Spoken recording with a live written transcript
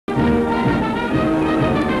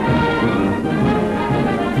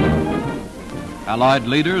Allied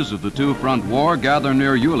leaders of the two-front war gather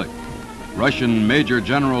near Jülich. Russian Major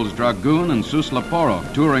Generals Dragoon and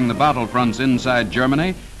Susloporo, touring the battlefronts inside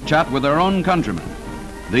Germany, chat with their own countrymen.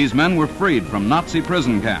 These men were freed from Nazi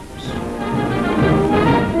prison camps.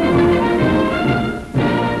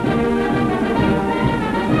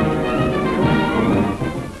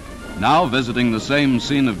 Now, visiting the same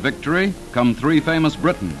scene of victory, come three famous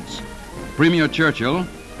Britons. Premier Churchill,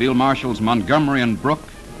 Field Marshals Montgomery and Brooke,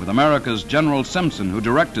 with America's General Simpson, who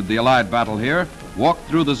directed the Allied battle here, walked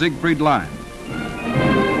through the Siegfried Line.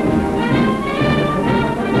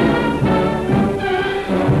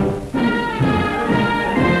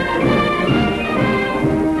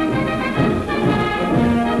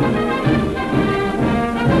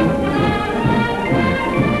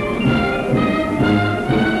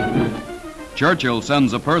 Churchill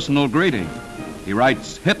sends a personal greeting. He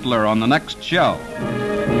writes Hitler on the next shell.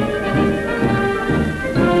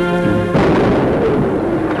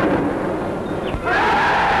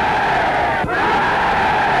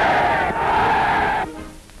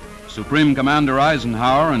 Supreme Commander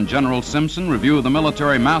Eisenhower and General Simpson review the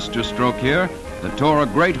military masterstroke here that tore a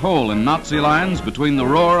great hole in Nazi lines between the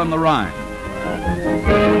Ruhr and the Rhine.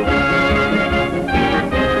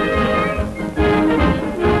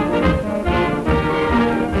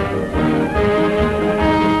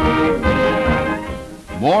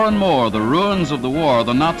 More and more, the ruins of the war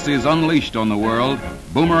the Nazis unleashed on the world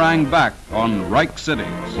boomerang back on Reich cities.